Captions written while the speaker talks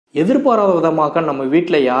எதிர்பாராத விதமாக நம்ம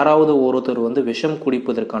வீட்டில் யாராவது ஒருத்தர் விஷம்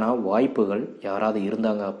குடிப்பதற்கான வாய்ப்புகள் யாராவது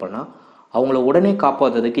இருந்தாங்க அப்படின்னா அவங்கள உடனே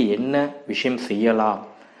காப்பாற்றுறதுக்கு என்ன விஷயம் செய்யலாம்?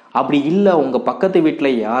 அப்படி இல்லை உங்கள் பக்கத்து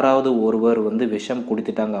வீட்டில் யாராவது ஒருவர் விஷம்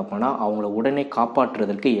குடித்துட்டாங்க அப்படின்னா அவங்கள உடனே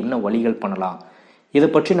காப்பாற்றுறதுக்கு என்ன வழிகள் பண்ணலாம்? இதை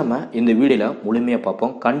பற்றி நம்ம இந்த வீடியோவில் முழுமையாக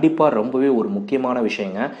பார்ப்போம். கண்டிப்பாக ரொம்பவே ஒரு முக்கியமான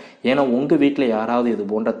விஷயங்க. ஏன்னா உங்கள் வீட்டில் யாராவது இது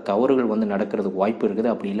போன்ற தவறுகள் நடக்கிறதுக்கு வாய்ப்பு இருக்குது.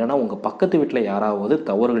 அப்படி இல்லைன்னா உங்கள் பக்கத்து வீட்டில் யாராவது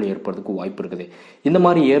தவறுகள் ஏற்படுறதுக்கு வாய்ப்பு இருக்குது. இந்த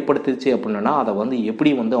மாதிரி ஏற்படுத்துச்சு அப்படின்னா அதை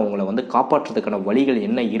எப்படி அவங்கள காப்பாற்றுறதுக்கான வழிகள்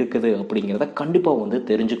என்ன இருக்குது அப்படிங்கிறத கண்டிப்பாக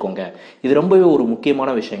தெரிஞ்சுக்கோங்க. இது ரொம்பவே ஒரு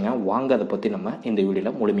முக்கியமான விஷயங்க. வாங்க அதை பற்றி நம்ம இந்த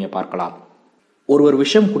வீடியோவில் முழுமையாக பார்க்கலாம். ஒரு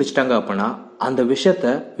விஷம் குடிச்சிட்டாங்க அப்படின்னா அந்த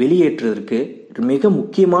விஷத்தை வெளியேற்றுறதுக்கு மிக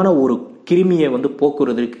முக்கியமான ஒரு கிருமியை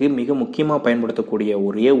போக்குறதுக்கு மிக முக்கியமாக பயன்படுத்தக்கூடிய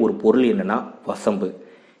ஒரே ஒரு பொருள் என்னன்னா வசம்பு.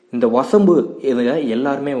 இந்த வசம்பு இதை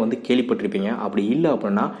எல்லாருமே கேள்விப்பட்டிருப்பீங்க. அப்படி இல்லை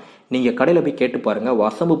அப்படின்னா நீங்கள் கடையில் போய் கேட்டு பாருங்கள்,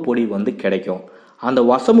 வசம்பு பொடி கிடைக்கும். அந்த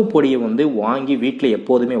வசம்பு பொடியை வாங்கி வீட்டில்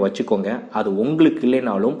எப்போதுமே வச்சுக்கோங்க. அது உங்களுக்கு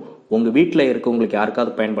இல்லைனாலும் உங்கள் வீட்டில் இருக்கவங்களுக்கு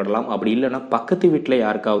யாருக்காவது பயன்படலாம். அப்படி இல்லைன்னா பக்கத்து வீட்டில்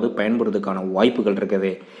யாருக்காவது பயன்படுறதுக்கான வாய்ப்புகள்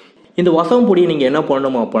இருக்குது. இந்த வசம்பு பொடியை நீங்கள் என்ன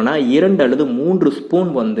பண்ணணும் அப்படின்னா 2 அல்லது 3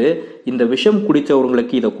 ஸ்பூன் இந்த விஷம்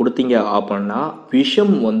குடித்தவங்களுக்கு இதை கொடுத்தீங்க அப்படின்னா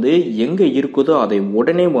விஷம் எங்கே இருக்குதோ அதை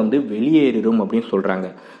உடனே வெளியேறிடும் அப்படின்னு சொல்கிறாங்க.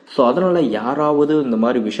 ஸோ அதனால் யாராவது இந்த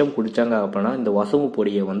மாதிரி விஷம் குடித்தாங்க அப்படின்னா இந்த வசம்பு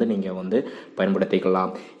பொடியை நீங்கள்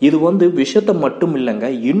பயன்படுத்திக்கலாம். இது விஷத்தை மட்டும் இல்லைங்க,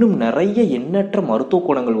 இன்னும் நிறைய எண்ணற்ற மருத்துவ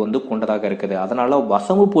குணங்கள் கொண்டதாக இருக்குது. அதனால்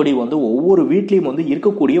வசம்பு பொடி ஒவ்வொரு வீட்லேயும்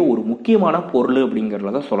இருக்கக்கூடிய ஒரு முக்கியமான பொருள்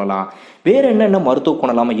அப்படிங்கிறத சொல்லலாம். வேற என்னென்ன மருத்துவ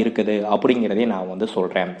குணம் இருக்குது அப்படிங்கிறதே நான்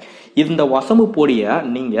சொல்றேன். இந்த வசம்பு பொடியை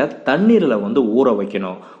நீங்க தண்ணீர்ல ஊற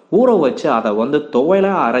வைக்கணும். ஊற வச்சு அதை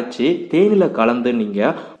துவையலா அரைச்சி தேனில கலந்து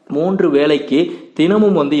நீங்க 3 வேளைக்கு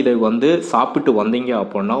தினமும் இதை சாப்பிட்டு வந்தீங்க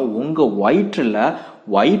அப்படின்னா உங்க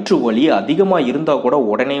வயிற்று வலி அதிகமாக இருந்தால் கூட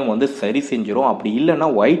உடனே சரி செஞ்சிடும். அப்படி இல்லைன்னா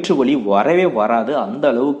வயிற்று வலி வரவே வராது. அந்த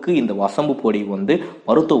அளவுக்கு இந்த வசம்பு பொடி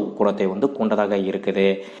மருத்துவ குணத்தை கொண்டதாக இருக்குது.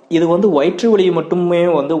 இது வயிற்று வலியை மட்டுமே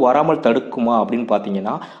வராமல் தடுக்குமா அப்படின்னு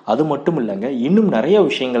பார்த்தீங்கன்னா அது மட்டும் இல்லைங்க, இன்னும் நிறைய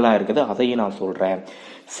விஷயங்கள்லாம் இருக்குது. அதையும் நான் சொல்கிறேன்.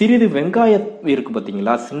 சிறிது வெங்காயம் இருக்கு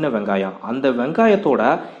பார்த்தீங்களா, சின்ன வெங்காயம். அந்த வெங்காயத்தோட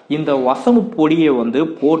இந்த வசம்பு பொடியை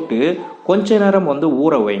போட்டு கொஞ்ச நேரம்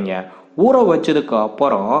ஊற வைங்க. ஊற வச்சதுக்கு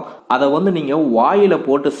அப்புறம் அதை நீங்க வாயில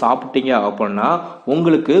போட்டு சாப்பிட்டீங்க அப்படின்னா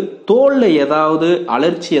உங்களுக்கு தோல்ல ஏதாவது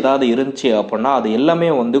அலர்ச்சி ஏதாவது இருந்துச்சு அப்படின்னா அது எல்லாமே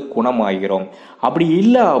குணமாகிரும். அப்படி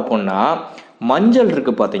இல்லை அப்படின்னா மஞ்சள்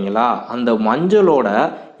இருக்கு பார்த்தீங்களா, அந்த மஞ்சளோட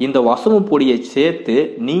இந்த வசம்பு பொடியை சேர்த்து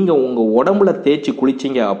நீங்க உங்க உடம்புல தேய்ச்சி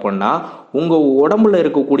குளிச்சிங்க அப்படின்னா உங்க உடம்புல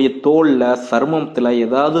இருக்கக்கூடிய தோல்ல சருமத்துல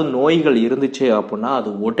ஏதாவது நோய்கள் இருந்துச்சு அப்படின்னா அது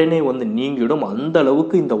உடனே நீங்கிடும். அந்த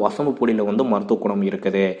அளவுக்கு இந்த வசம்பு பொடியில மருத்துவ குணம்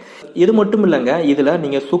இருக்குது. இது மட்டும் இல்லைங்க, இதுல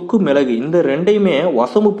நீங்க சுக்கு மிளகு இந்த ரெண்டையுமே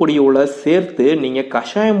வசம்பு பொடியோட சேர்த்து நீங்க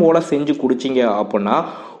கஷாயம் போல செஞ்சு குடிச்சிங்க அப்படின்னா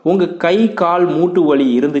உங்க கை கால் மூட்டு வலி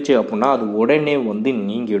இருந்துச்சு அப்படின்னா அது உடனே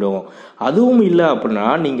நீங்கிடும். அதுவும் இல்லை அப்படின்னா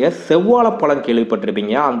நீங்க செவ்வாழைப்பழம்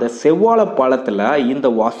கேள்விப்பட்டிருப்பீங்க. அந்த செவ்வாழைப்பழத்துல இந்த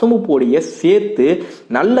வசம்பு பொடியை சேர்த்து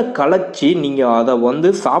நல்ல கலச்சி நீங்க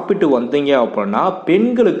அதை சாப்பிட்டு வந்தீங்க அப்படின்னா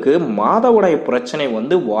பெண்களுக்கு மாதவிடாய் பிரச்சனை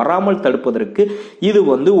வராமல் தடுப்பதற்கு இது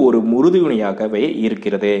ஒரு உறுதுணையாகவே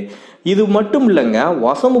இருக்கிறது. இது மட்டும் இல்லைங்க,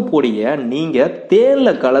 வசம்பு பொடியை நீங்க தேன்ல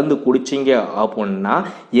கலந்து குடிச்சிங்க அப்படின்னா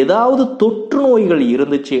ஏதாவது தொற்று நோய்கள்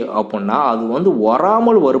இருந்துச்சு அப்படின்னா அது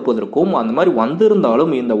வராமல் வருவதற்கும் அந்த மாதிரி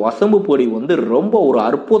வந்திருந்தாலும் இந்த வசம்பு பொடி ரொம்ப ஒரு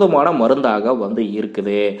அற்புதமான மருந்தாக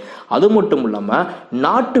இருக்குது. அது மட்டும் இல்லாம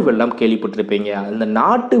நாட்டு வெல்லம் கேள்விப்பட்டிருப்பீங்க. அந்த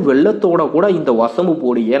நாட்டு வெல்லத்தோட கூட இந்த வசம்பு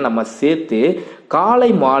பொடியை நம்ம சேர்த்து காலை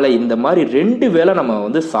மாலை இந்த மாதிரி 2 வேளை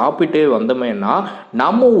நம்ம சாப்பிட்டே வந்தோமேனா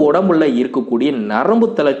நம்ம உடம்புல இருக்கக்கூடிய நரம்பு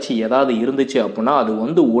தளர்ச்சி ஏதாவது இருந்துச்சு அப்படின்னா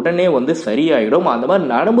அது உடனே சரியாயிடும். அந்த மாதிரி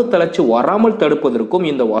நரம்பு தளர்ச்சி வராமல் தடுப்பதற்கும்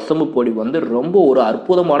இந்த வசம்பு பொடி ரொம்ப ஒரு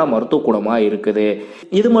அற்புதமான மருத்துவ குணமா இருக்குது.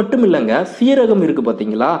 இது மட்டும் இல்லைங்க, சீரகம் இருக்கு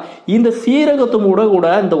பார்த்தீங்களா, இந்த சீரகத்தோட கூட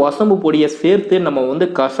இந்த வசம்பு பொடியை சேர்த்து நம்ம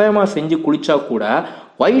கஷாயமா செஞ்சு குளிச்சா கூட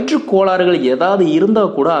வயிற்று கோளாறுகள் ஏதாவது இருந்தா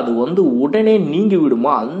கூட அது உடனே நீங்கி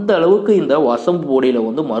விடுமா. அந்த அளவுக்கு இந்த வசம்பு பொடியில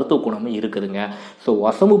மருத்துவ குணம் இருக்குதுங்க. ஸோ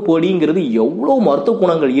வசம்பு பொடிங்கிறது எவ்வளோ மருத்துவ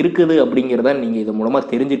குணங்கள் இருக்குது அப்படிங்கிறத நீங்க இது மூலமா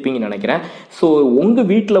தெரிஞ்சிருப்பீங்கன்னு நினைக்கிறேன். ஸோ உங்க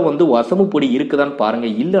வீட்டில் வசம்பு பொடி இருக்குதான்னு பாருங்க,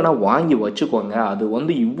 இல்லைன்னா வாங்கி வச்சுக்கோங்க.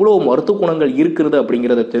 அது இவ்வளோ மருத்துவ குணங்கள் இருக்கிறது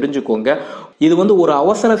அப்படிங்கிறத தெரிஞ்சுக்கோங்க. இது ஒரு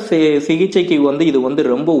அவசர சிகிச்சைக்கு இது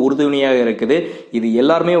ரொம்ப உறுதுணையாக இருக்குது. இது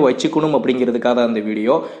எல்லாருமே வச்சுக்கணும் அப்படிங்கிறதுக்காக அந்த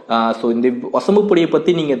வீடியோ. ஸோ இந்த வசம்பு பொடியை பற்றி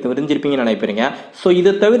பற்றி நீங்கள் தெரிஞ்சிருப்பீங்கன்னு நினைப்பீங்க. ஸோ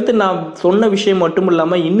இதை தவிர்த்து நான் சொன்ன விஷயம் மட்டும்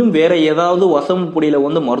இல்லாமல் இன்னும் வேற ஏதாவது வசம்பு பொடியில்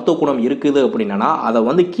வந்து மருத்துவ குணம் இருக்குது அப்படின்னா அதை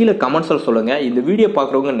வந்து கீழே கமெண்ட்ஸில் சொல்லுங்கள். இந்த வீடியோ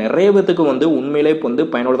பார்க்குறவங்க நிறைய பேத்துக்கு வந்து உண்மையிலே வந்து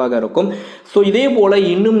பயனுள்ளதாக இருக்கும். ஸோ இதே போல்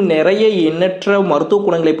இன்னும் நிறைய எண்ணற்ற மருத்துவ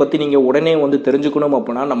குணங்களை பற்றி நீங்கள் உடனே வந்து தெரிஞ்சுக்கணும்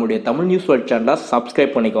அப்படின்னா நம்மளுடைய தமிழ் நியூஸ் வேர்ல்ட் சேனலை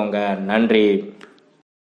சப்ஸ்கிரைப் பண்ணிக்கோங்க. நன்றி.